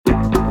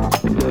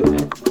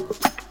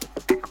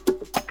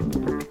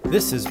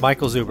This is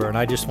Michael Zuber, and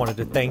I just wanted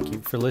to thank you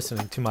for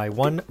listening to my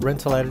One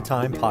Rental at a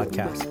Time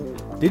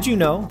podcast. Did you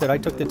know that I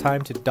took the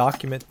time to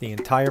document the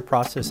entire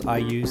process I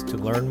used to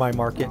learn my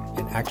market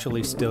and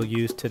actually still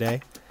use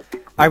today?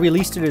 I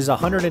released it as a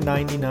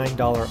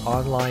 $199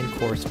 online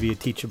course via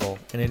Teachable,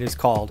 and it is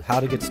called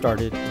How to Get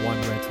Started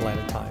One Rental at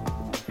a Time.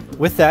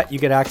 With that, you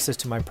get access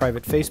to my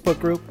private Facebook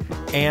group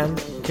and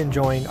can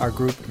join our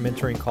group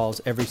mentoring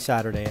calls every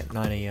Saturday at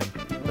 9 a.m.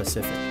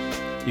 Pacific.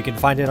 You can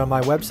find it on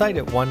my website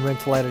at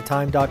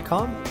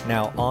onerentalatatime.com.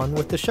 Now on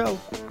with the show.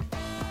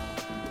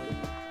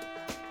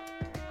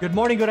 Good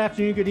morning, good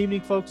afternoon, good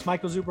evening, folks.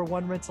 Michael Zuber,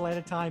 One Rental at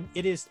a Time.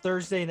 It is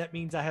Thursday, and that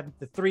means I have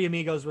the three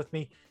amigos with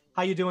me.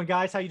 How you doing,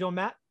 guys? How you doing,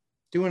 Matt?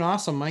 Doing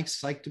awesome. Mike's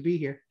psyched to be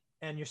here.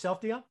 And yourself,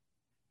 Dion?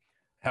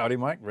 Howdy,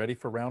 Mike. Ready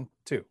for round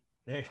two.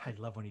 I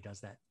love when he does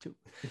that too.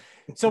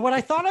 So what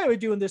I thought I would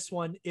do in this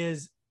one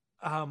is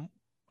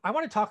I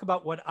want to talk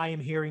about what I am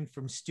hearing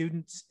from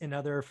students and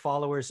other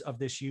followers of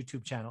this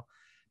YouTube channel,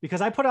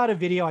 because I put out a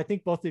video, I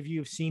think both of you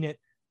have seen it,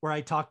 where I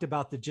talked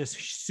about the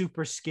just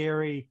super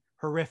scary,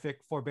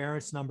 horrific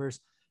forbearance numbers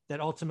that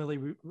ultimately,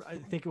 I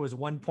think it was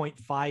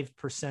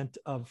 1.5%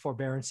 of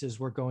forbearances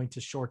were going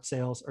to short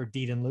sales or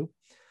deed in lieu.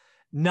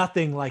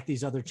 Nothing like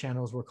these other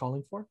channels were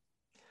calling for.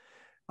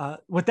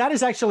 What that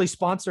is actually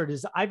sponsored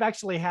is I've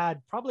actually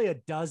had probably a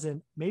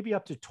dozen, maybe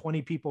up to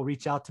 20 people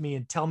reach out to me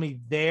and tell me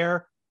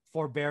their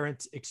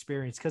forbearance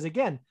experience. Because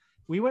again,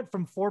 we went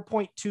from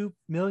 4.2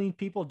 million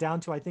people down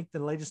to, I think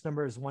the latest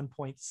number is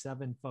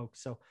 1.7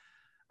 folks. So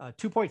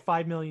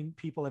 2.5 million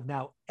people have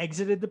now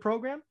exited the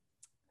program.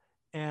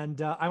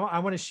 And I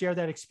want to share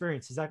that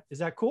experience. Is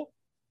that cool?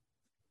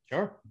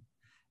 Sure.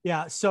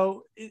 Yeah.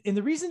 So, and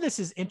the reason this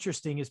is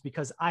interesting is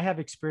because I have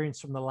experience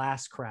from the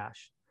last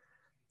crash.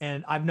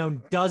 And I've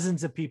known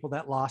dozens of people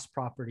that lost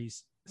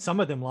properties.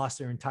 Some of them lost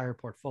their entire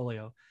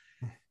portfolio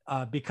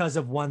because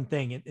of one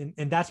thing.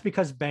 And that's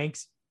because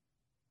banks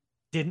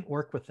didn't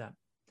work with them.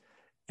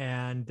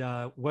 And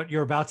what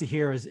you're about to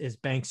hear is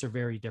banks are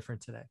very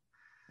different today.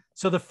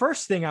 So the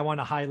first thing I want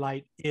to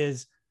highlight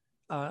is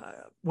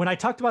when I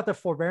talked about the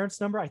forbearance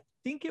number, I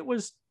think it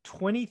was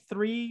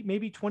 23,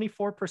 maybe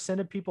 24%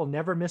 of people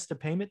never missed a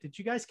payment. Did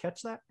you guys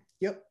catch that?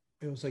 Yep.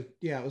 It was like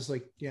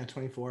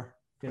 24.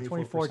 Yeah,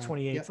 24,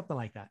 28, yep. Something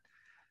like that.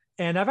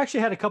 And I've actually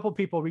had a couple of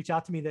people reach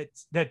out to me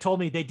that told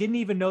me they didn't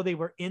even know they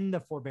were in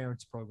the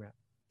forbearance program.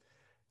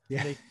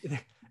 Yeah.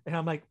 And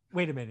I'm like,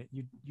 wait a minute,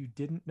 you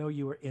didn't know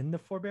you were in the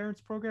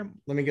forbearance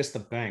program? Let me guess, the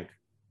bank.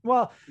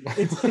 Well,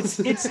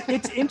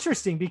 it's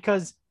interesting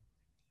because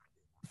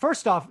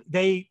first off,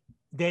 they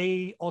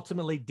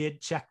ultimately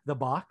did check the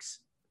box.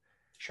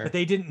 Sure. But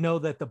they didn't know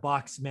that the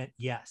box meant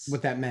yes.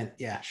 What that meant.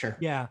 Yeah, sure.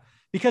 Yeah.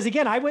 Because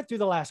again, I went through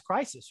the last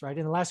crisis, right?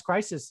 In the last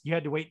crisis, you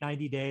had to wait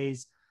 90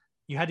 days.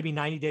 You had to be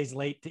 90 days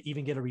late to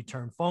even get a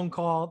return phone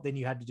call. Then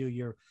you had to do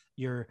you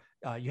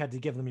had to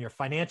give them your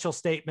financial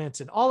statements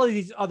and all of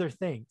these other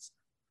things.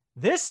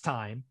 This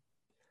time,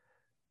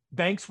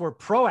 banks were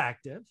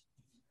proactive.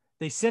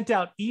 They sent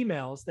out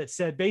emails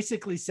that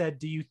basically said,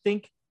 do you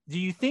think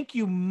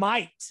you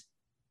might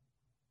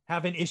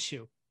have an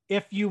issue?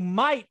 If you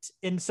might,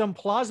 in some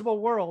plausible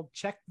world,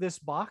 check this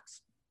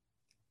box.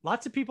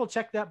 Lots of people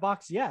checked that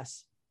box,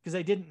 yes, because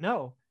they didn't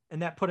know,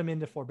 and that put them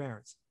into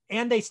forbearance.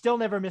 And they still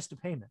never missed a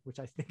payment, which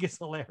I think is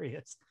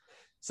hilarious.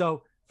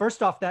 So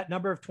first off, that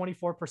number of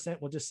 24%,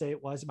 we'll just say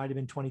it might have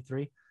been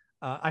 23.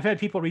 I've had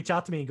people reach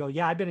out to me and go,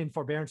 yeah, I've been in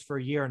forbearance for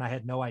a year and I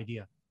had no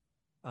idea.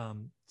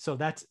 So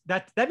that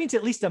means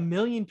at least 1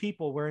 million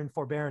people were in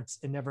forbearance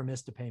and never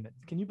missed a payment.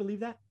 Can you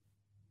believe that?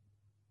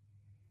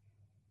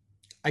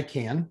 I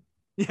can.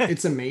 Yeah.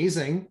 It's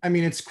amazing. I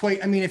mean,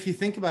 if you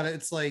think about it,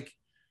 it's like,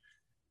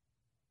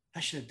 I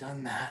should have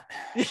done that.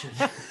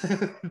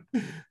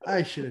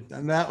 I should have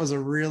done that. Was a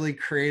really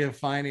creative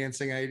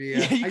financing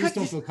idea. Yeah, I just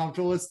don't feel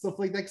comfortable with stuff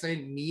like that because I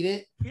didn't need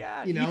it.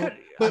 Yeah.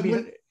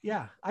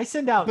 I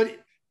send out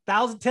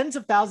tens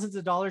of thousands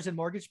of dollars in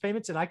mortgage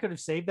payments, and I could have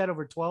saved that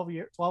over 12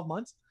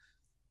 months.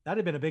 That'd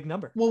have been a big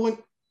number. Well,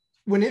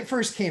 when it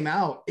first came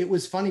out, it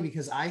was funny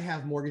because I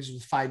have mortgages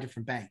with 5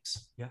 different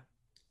banks. Yeah.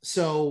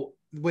 So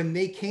when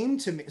they came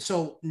to me,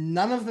 so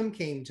none of them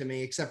came to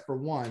me except for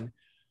one.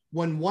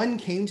 When one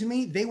came to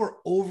me, they were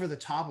over the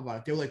top about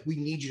it. They were like, we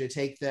need you to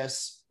take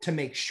this to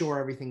make sure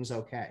everything's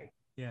okay.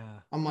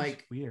 Yeah. I'm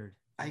like, weird.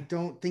 I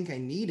don't think I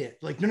need it.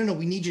 Like, no,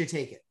 we need you to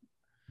take it.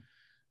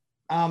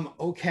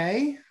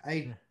 Okay.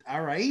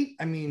 All right.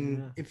 I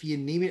mean, if you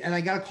need it, and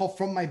I got a call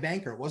from my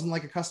banker. It wasn't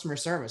like a customer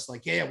service.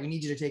 Like, yeah, we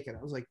need you to take it.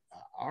 I was like,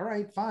 all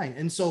right, fine.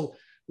 And so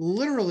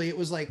literally it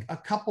was like a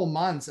couple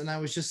months, and I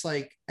was just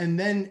like, and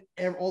then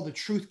all the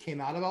truth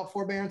came out about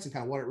forbearance and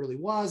kind of what it really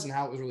was and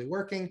how it was really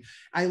working.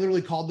 I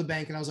literally called the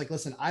bank and I was like,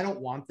 listen, I don't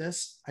want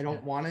this. I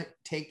don't want it.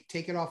 Take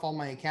it off all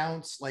my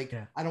accounts. Like,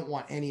 I don't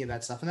want any of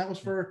that stuff. And that was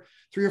for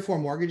 3 or 4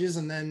 mortgages.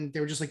 And then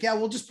they were just like, yeah,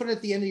 we'll just put it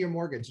at the end of your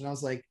mortgage. And I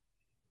was like,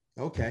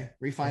 okay,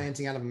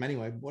 refinancing out of them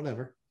anyway,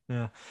 whatever.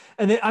 Yeah.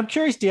 And then I'm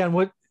curious,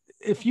 Dan,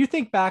 if you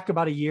think back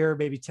about a year,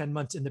 maybe 10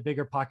 months in the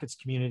Bigger Pockets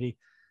community,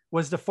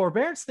 Was the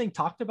forbearance thing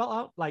talked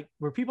about? Like,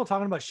 were people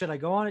talking about, should I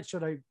go on it?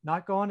 Should I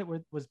not go on it?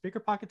 Was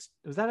BiggerPockets,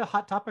 was that a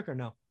hot topic or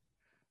no?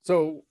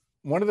 So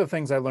one of the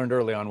things I learned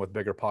early on with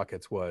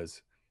BiggerPockets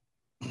was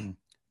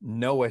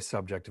know a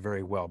subject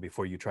very well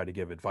before you try to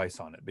give advice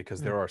on it,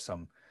 because there are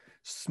some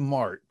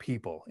smart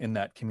people in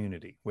that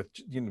community with,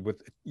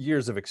 with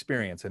years of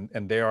experience,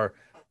 and they are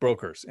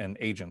brokers and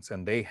agents,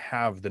 and they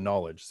have the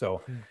knowledge.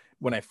 So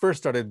when I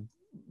first started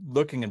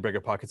looking in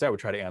BiggerPockets, I would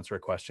try to answer a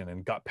question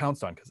and got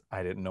pounced on because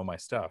I didn't know my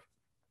stuff.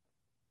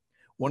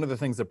 One of the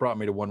things that brought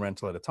me to one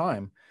rental at a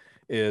time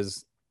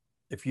is,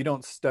 if you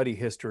don't study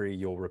history,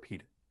 you'll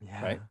repeat it,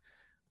 right?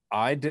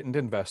 I didn't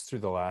invest through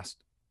the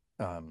last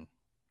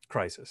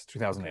crisis,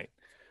 2008.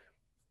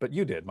 But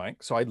you did,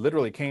 Mike. So I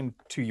literally came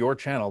to your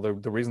channel.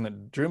 The reason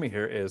that drew me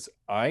here is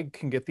I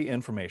can get the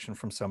information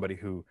from somebody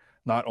who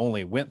not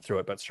only went through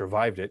it, but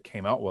survived it,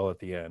 came out well at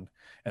the end,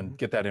 and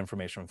get that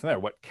information from there.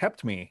 What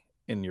kept me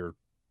in your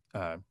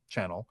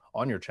channel,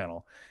 on your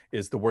channel,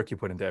 is the work you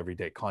put into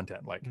everyday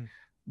content. Like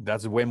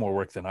that's way more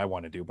work than I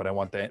want to do, but I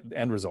want the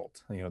end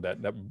result,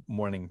 that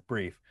morning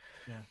brief.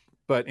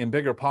 But in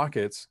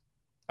BiggerPockets,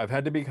 I've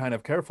had to be kind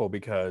of careful,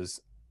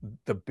 because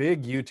the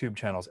big YouTube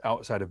channels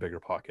outside of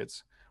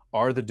BiggerPockets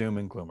are the doom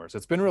and gloomers.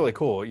 It's been really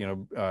cool.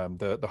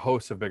 The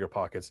hosts of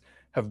BiggerPockets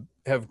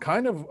have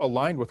kind of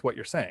aligned with what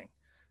you're saying.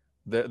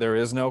 There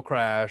is no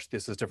crash.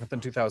 This is different than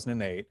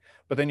 2008.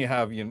 But then you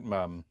have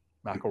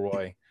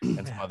McElroy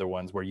and some other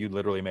ones where you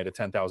literally made a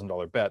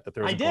 $10,000 bet that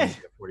there was going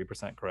to be a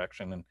 40%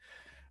 correction. And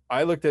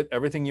I looked at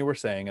everything you were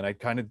saying, and I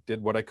kind of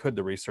did what I could,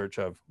 the research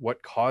of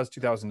what caused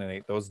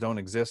 2008. Those don't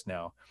exist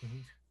now.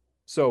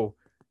 So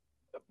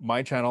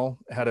my channel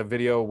had a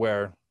video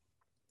where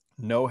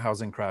no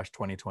housing crash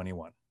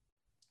 2021.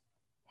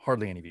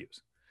 Hardly any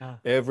views.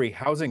 Every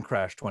housing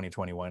crash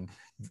 2021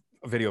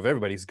 video of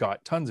everybody's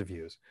got tons of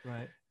views.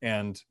 Right.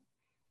 And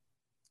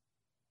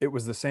it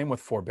was the same with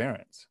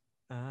forbearance.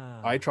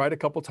 I tried a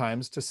couple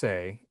times to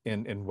say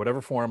in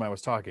whatever forum I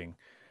was talking,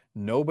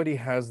 nobody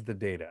has the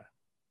data.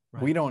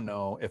 We don't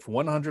know if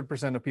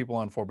 100% of people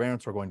on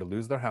forbearance are going to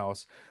lose their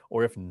house,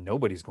 or if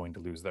nobody's going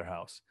to lose their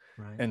house.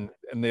 And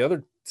the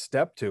other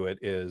step to it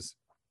is,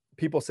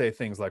 people say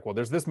things like, well,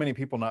 there's this many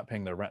people not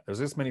paying their rent. There's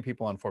this many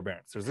people on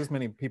forbearance. There's this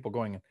many people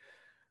going in.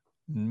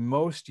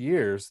 Most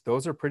years,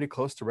 those are pretty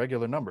close to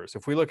regular numbers.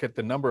 If we look at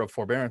the number of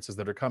forbearances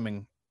that are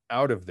coming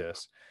out of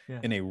this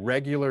in a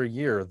regular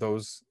year,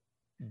 those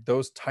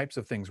types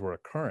of things were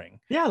occurring.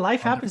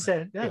 Life happens.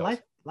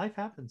 Life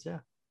happens.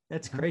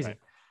 That's crazy.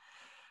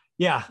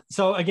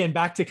 So again,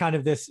 back to kind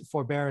of this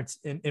forbearance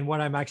and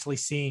what I'm actually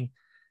seeing.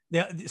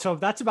 So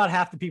that's about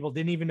half the people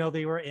didn't even know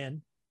they were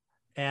in,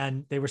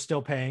 and they were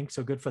still paying.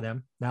 So good for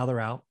them. Now they're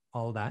out,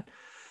 all of that.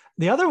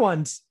 The other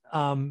ones,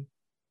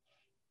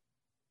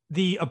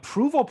 the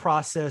approval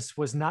process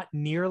was not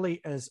nearly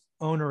as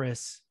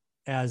onerous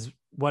as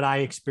what I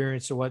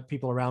experienced or what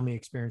people around me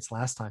experienced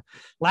last time.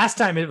 Last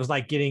time it was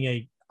like getting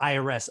a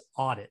IRS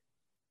audit,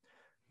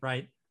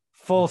 right?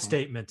 Full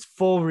statements,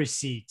 full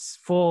receipts,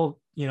 full,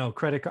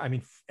 credit card. I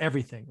mean,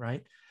 everything,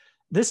 right?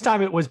 This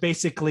time it was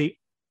basically,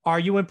 are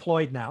you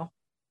employed now?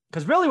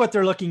 Because really what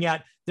they're looking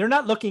at, they're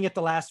not looking at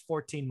the last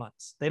 14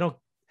 months. They don't,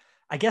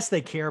 I guess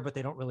they care, but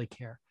they don't really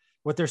care.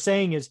 What they're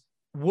saying is,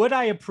 would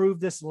I approve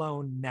this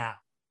loan now?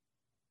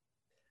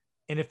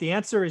 And if the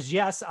answer is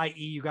yes, i.e.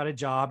 you got a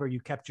job or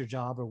you kept your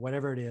job or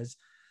whatever it is,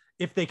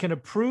 if they can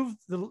approve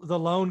the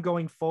loan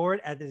going forward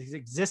at its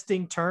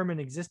existing term and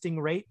existing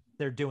rate,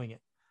 they're doing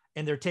it.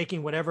 And they're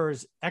taking whatever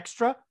is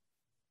extra,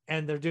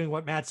 and they're doing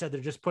what Matt said.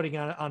 They're just putting it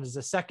on as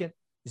a second,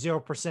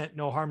 0%,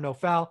 no harm, no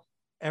foul.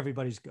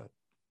 Everybody's good.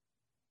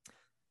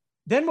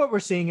 Then what we're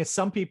seeing is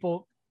some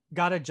people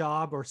got a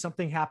job or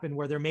something happened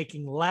where they're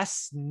making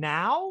less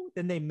now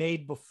than they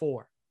made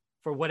before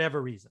for whatever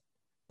reason.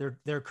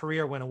 Their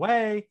career went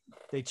away.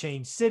 They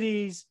changed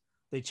cities.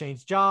 They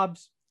changed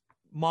jobs.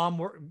 Mom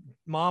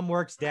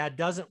works, dad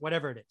doesn't,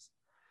 whatever it is.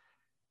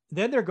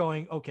 Then they're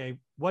going, okay,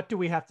 what do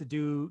we have to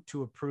do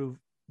to approve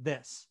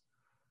this?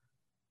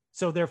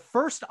 So their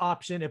first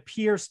option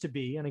appears to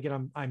be, and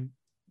again, I'm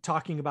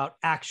talking about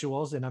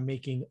actuals and I'm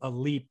making a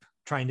leap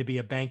trying to be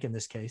a bank in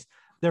this case.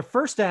 Their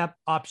first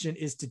option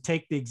is to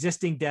take the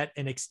existing debt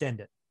and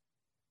extend it,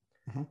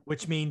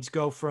 which means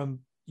go from,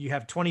 you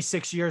have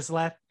 26 years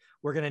left.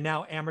 We're going to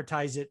now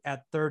amortize it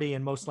at 30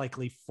 and most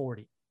likely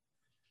 40,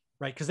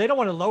 right? Because they don't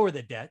want to lower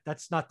the debt.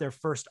 That's not their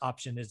first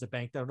option as a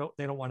bank. They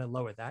don't want to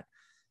lower that.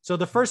 So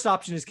the first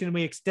option is, can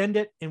we extend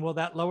it? And will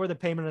that lower the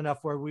payment enough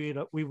where we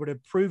would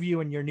approve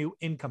you in your new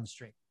income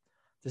stream?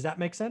 Does that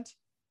make sense?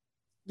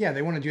 Yeah,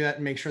 they want to do that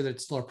and make sure that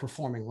it's still a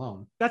performing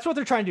loan. That's what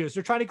they're trying to do, is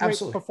they're trying to create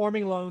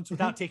performing loans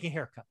without taking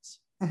haircuts.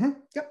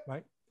 Yep.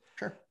 Right.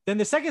 Sure. Then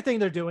the second thing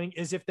they're doing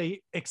is, if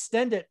they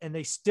extend it and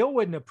they still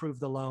wouldn't approve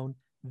the loan,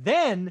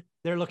 then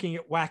they're looking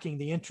at whacking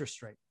the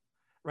interest rate,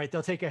 right?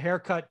 They'll take a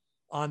haircut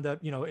on the,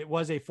 it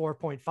was a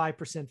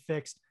 4.5%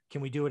 fixed. Can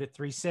we do it at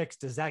 3.6?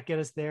 Does that get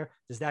us there?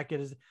 Does that get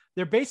us?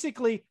 They're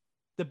basically,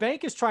 the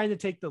bank is trying to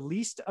take the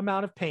least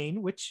amount of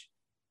pain, which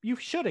you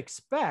should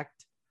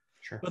expect,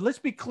 Sure. But let's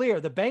be clear.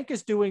 The bank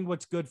is doing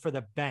what's good for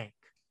the bank.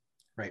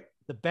 Right.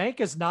 The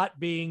bank is not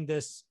being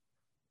this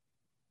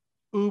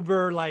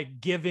Uber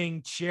like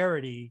giving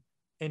charity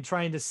and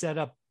trying to set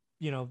up,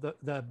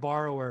 the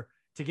borrower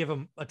to give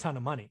them a ton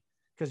of money,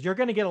 because you're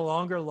going to get a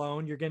longer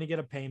loan. You're going to get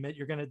a payment.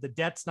 The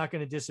debt's not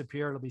going to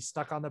disappear. It'll be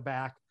stuck on the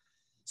back.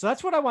 So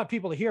that's what I want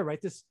people to hear,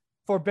 right? This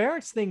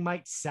forbearance thing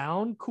might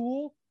sound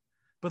cool,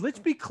 but let's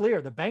be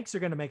clear. The banks are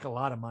going to make a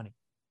lot of money.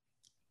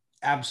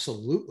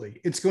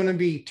 Absolutely. It's going to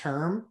be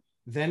term,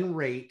 then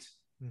rate,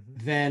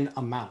 then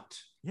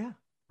amount. Yeah.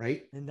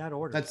 Right. In that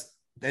order.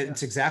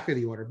 That's exactly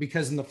the order,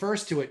 because in the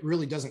first two, it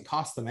really doesn't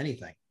cost them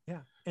anything. Yeah.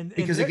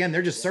 Because again,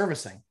 they're just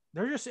servicing.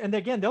 And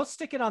again, they'll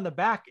stick it on the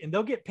back and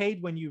they'll get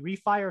paid when you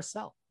refi or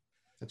sell.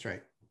 That's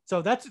right.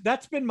 So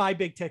that's been my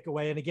big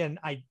takeaway. And again,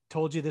 I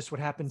told you this would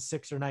happen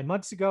 6 or 9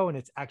 months ago, and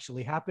it's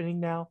actually happening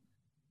now,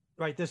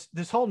 right?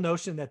 This whole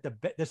notion that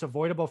this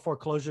avoidable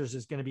foreclosures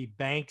is going to be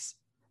banks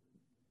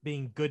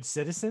being good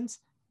citizens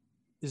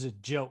is a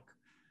joke,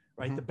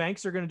 right? The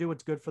banks are going to do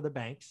what's good for the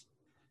banks,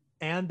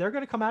 and they're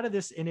going to come out of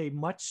this in a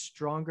much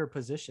stronger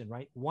position,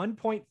 right?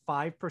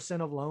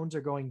 1.5% of loans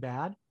are going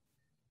bad.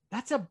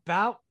 That's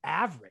about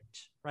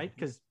average, right?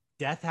 Because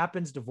death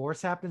happens,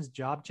 divorce happens,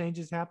 job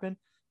changes happen.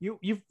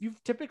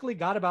 You've typically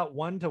got about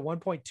 1 to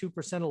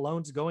 1.2% of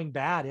loans going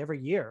bad every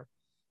year.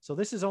 So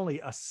this is only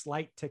a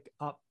slight tick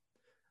up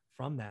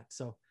from that.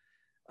 So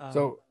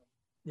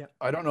yeah,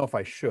 I don't know if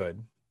I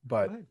should,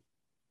 but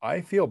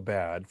I feel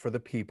bad for the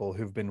people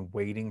who've been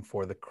waiting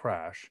for the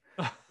crash,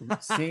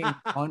 seeing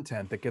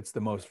content that gets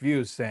the most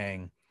views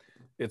saying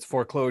it's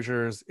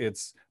foreclosures,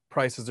 it's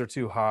prices are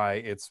too high,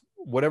 it's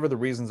whatever the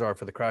reasons are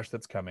for the crash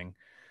that's coming.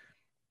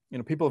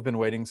 People have been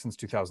waiting since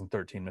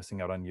 2013, missing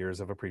out on years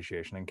of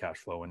appreciation and cash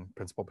flow and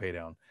principal pay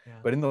down. Yeah.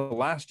 But in the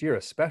last year,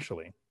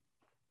 especially,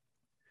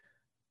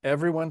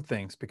 everyone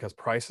thinks because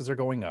prices are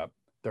going up,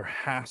 there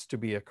has to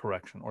be a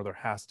correction or there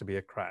has to be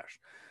a crash.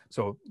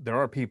 So there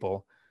are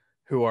people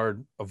who are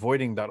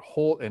avoiding that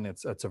whole, and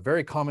it's a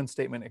very common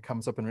statement. It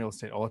comes up in real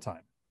estate all the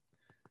time.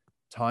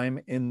 Time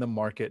in the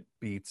market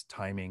beats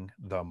timing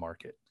the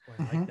market.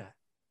 I like that.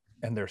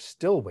 And they're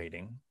still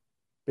waiting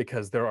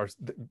because there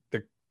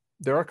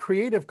are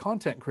creative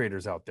content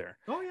creators out there.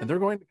 Oh, yeah. And they're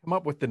going to come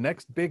up with the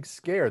next big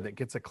scare that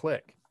gets a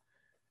click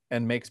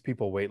and makes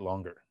people wait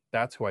longer.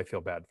 That's who I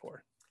feel bad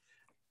for.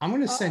 I'm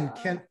going to send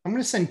Ken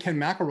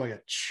McElroy a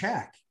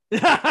check. He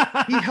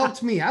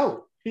helped me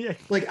out. Yeah.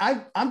 Like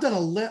I'm doing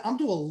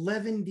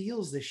 11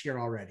 deals this year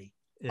already.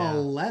 Yeah.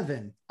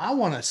 11. I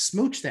want to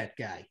smooch that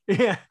guy.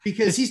 Yeah.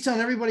 Because he's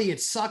telling everybody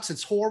it sucks,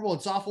 it's horrible,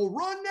 it's awful.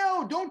 Run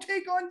now. Don't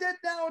take on debt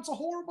now. It's a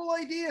horrible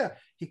idea.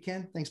 You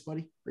can. Thanks,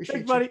 buddy. Appreciate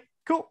you. Buddy.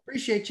 Cool.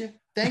 Appreciate you.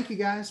 Thank you,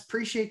 guys.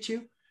 Appreciate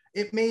you.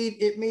 It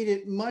made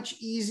it much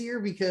easier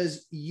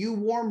because you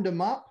warmed them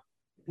up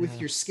with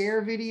your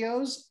scare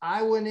videos.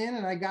 I went in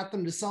and I got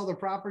them to sell their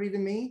property to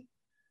me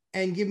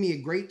and give me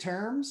a great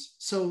terms.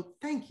 So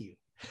thank you.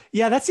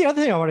 Yeah, that's the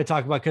other thing I want to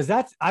talk about, because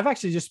I've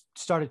actually just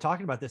started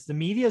talking about this. The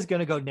media is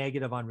going to go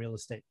negative on real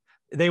estate.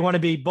 They want to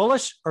be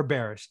bullish or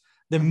bearish.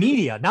 The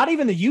media, not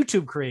even the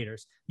YouTube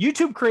creators.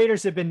 YouTube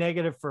creators have been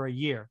negative for a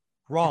year,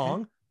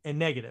 wrong and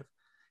negative.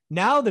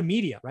 Now the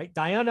media, right?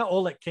 Diana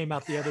Olick came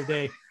out the other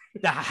day.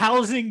 The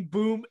housing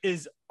boom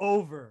is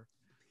over.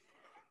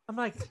 I'm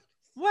like,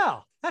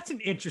 well, that's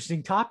an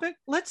interesting topic.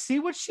 Let's see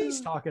what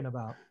she's talking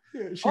about.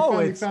 Yeah, she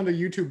finally found a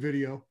YouTube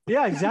video.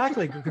 Yeah,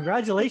 exactly.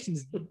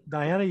 Congratulations,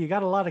 Diana. You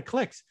got a lot of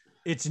clicks.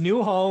 It's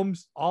new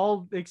homes,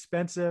 all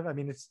expensive. I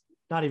mean, it's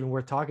not even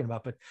worth talking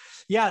about. But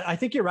yeah, I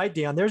think you're right,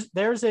 Dion.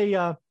 There's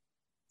a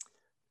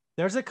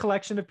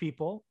collection of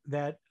people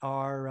that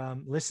are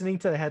listening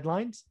to the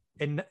headlines,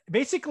 and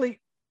basically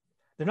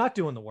they're not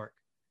doing the work.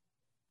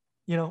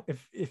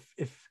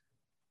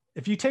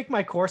 If you take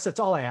my course, that's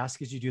all I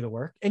ask is you do the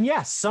work. And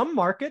yes, some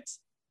markets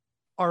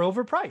are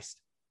overpriced,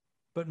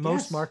 but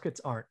most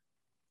markets aren't.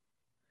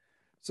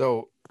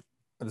 So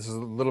this is a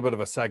little bit of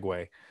a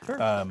segue.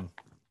 Sure.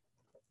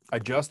 I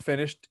just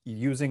finished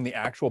using the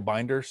actual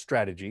binder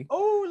strategy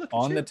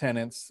on the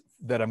tenants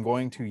that I'm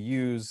going to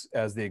use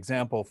as the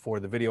example for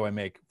the video I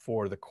make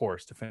for the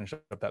course to finish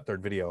up that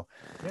third video.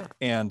 Yeah.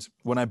 And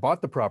when I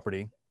bought the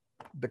property,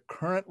 the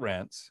current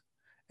rents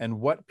and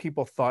what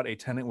people thought a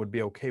tenant would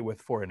be okay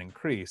with for an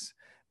increase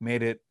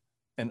made it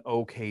an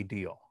okay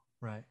deal.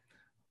 Right.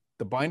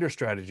 The binder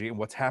strategy and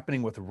what's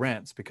happening with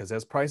rents, because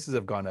as prices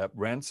have gone up,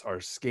 rents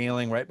are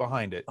scaling right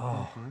behind it.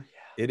 Oh,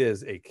 yeah. It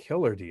is a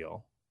killer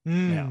deal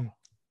now.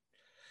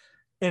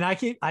 And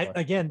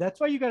again, that's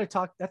why you got to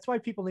talk. That's why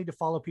people need to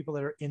follow people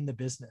that are in the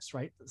business,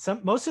 right?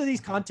 Most of these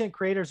content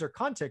creators are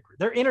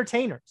they're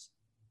entertainers.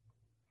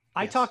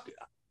 Yes.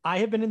 I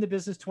have been in the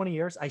business 20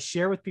 years. I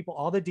share with people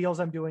all the deals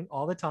I'm doing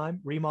all the time,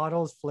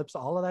 remodels, flips,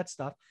 all of that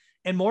stuff.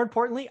 And more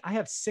importantly, I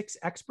have 6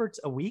 experts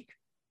a week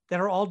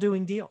that are all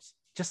doing deals,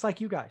 just like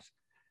you guys.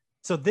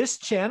 So this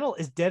channel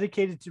is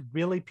dedicated to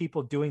really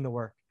people doing the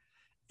work.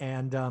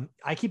 And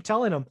I keep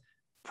telling them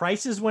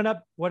prices went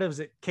up. What was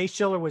it?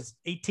 Case-Shiller was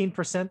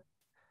 18%.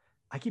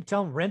 I keep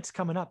telling them rent's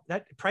coming up.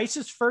 That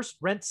prices first,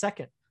 rent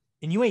second.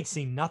 And you ain't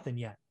seen nothing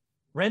yet.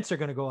 rents are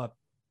going to go up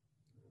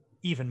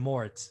even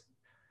more.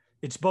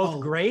 It's both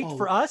great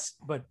for us,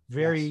 but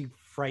very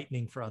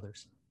frightening for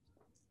others.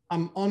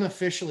 I'm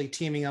unofficially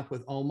teaming up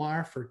with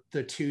Omar for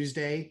the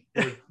Tuesday,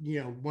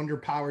 where, Wonder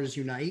Powers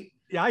Unite.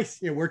 Yeah,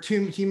 we're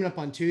teaming up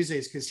on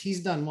Tuesdays because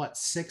he's done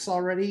 6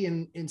 already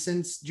in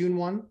since June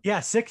 1.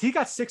 Yeah, 6. He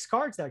got 6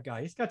 cards. That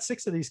guy. He's got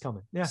 6 of these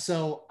coming. Yeah.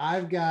 So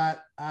I've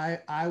got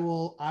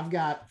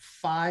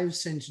 5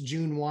 since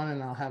June 1,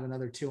 and I'll have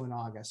another 2 in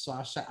August.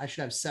 So I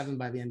should have 7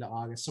 by the end of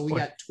August. So we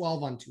got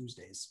 12 on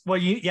Tuesdays. Well,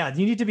 you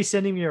need to be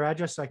sending me your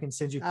address so I can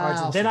send you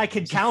cards, and then I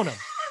can count them.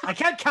 I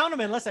can't count them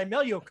unless I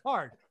mail you a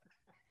card.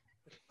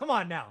 Come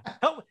on now,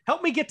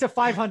 help me get to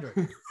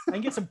 500. I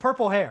can get some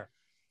purple hair.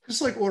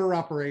 Just like order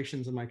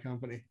operations in my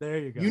company. There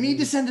you go. You need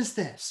to send us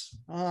this.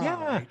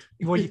 Yeah.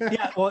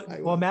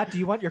 Right. Well, Matt, do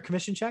you want your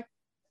commission check?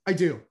 I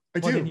do.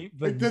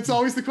 That's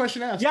always the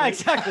question asked. Yeah, right?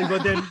 Exactly.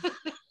 But then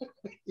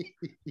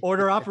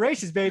order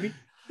operations, baby.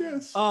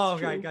 Yes. Oh,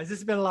 right, guys. This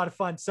has been a lot of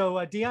fun.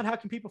 So, Dion, how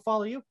can people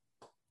follow you?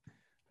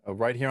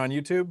 Right here on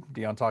YouTube,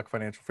 Dion Talk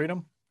Financial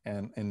Freedom,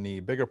 and in the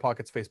Bigger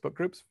Pockets Facebook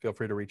groups, feel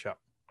free to reach out.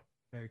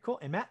 Very cool.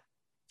 And Matt?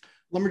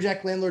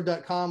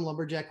 Lumberjacklandlord.com,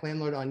 Lumberjack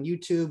Landlord on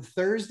YouTube.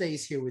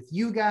 Thursdays here with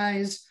you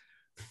guys.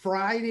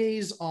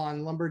 Fridays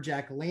on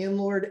Lumberjack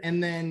Landlord.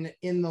 And then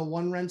in the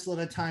One Rental at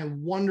a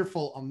Time,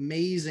 wonderful,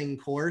 amazing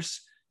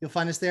course. You'll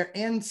find us there.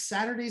 And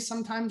Saturdays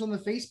sometimes on the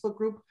Facebook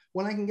group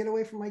when I can get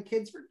away from my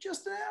kids for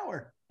just an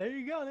hour. There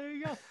you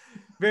go.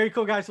 Very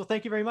cool, guys. Well,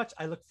 thank you very much.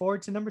 I look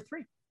forward to number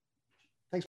 3.